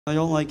I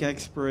don't like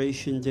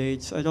expiration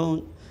dates. I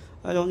don't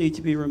need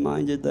to be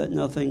reminded that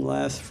nothing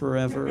lasts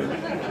forever.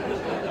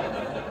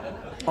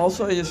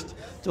 Also, I just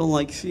don't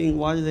like seeing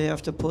why do they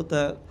have to put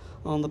that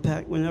on the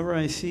pack. Whenever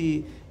I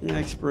see an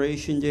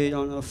expiration date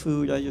on a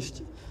food,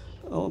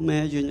 I'll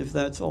imagine if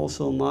that's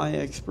also my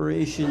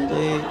expiration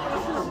date.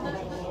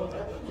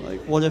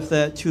 Like, what if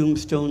that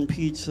tombstone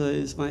pizza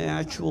is my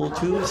actual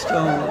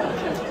tombstone?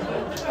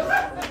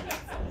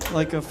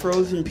 Like a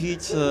frozen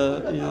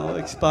pizza,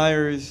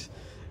 expires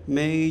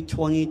May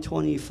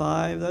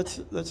 2025.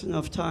 That's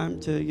enough time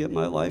to get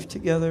my life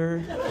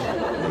together, I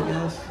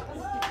guess.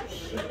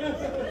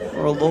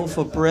 Or a loaf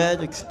of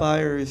bread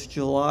expires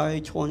July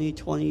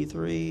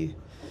 2023.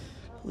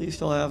 At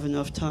least I'll have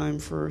enough time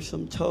for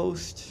some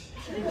toast.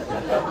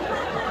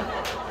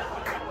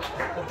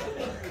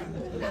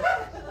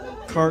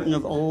 Carton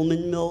of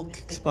almond milk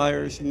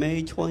expires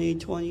May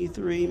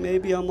 2023.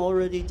 Maybe I'm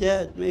already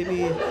dead.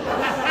 Maybe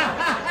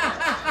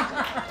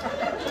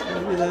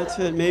that's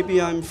it.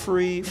 Maybe I'm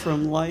free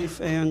from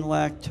life and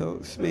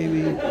lactose.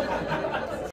 Maybe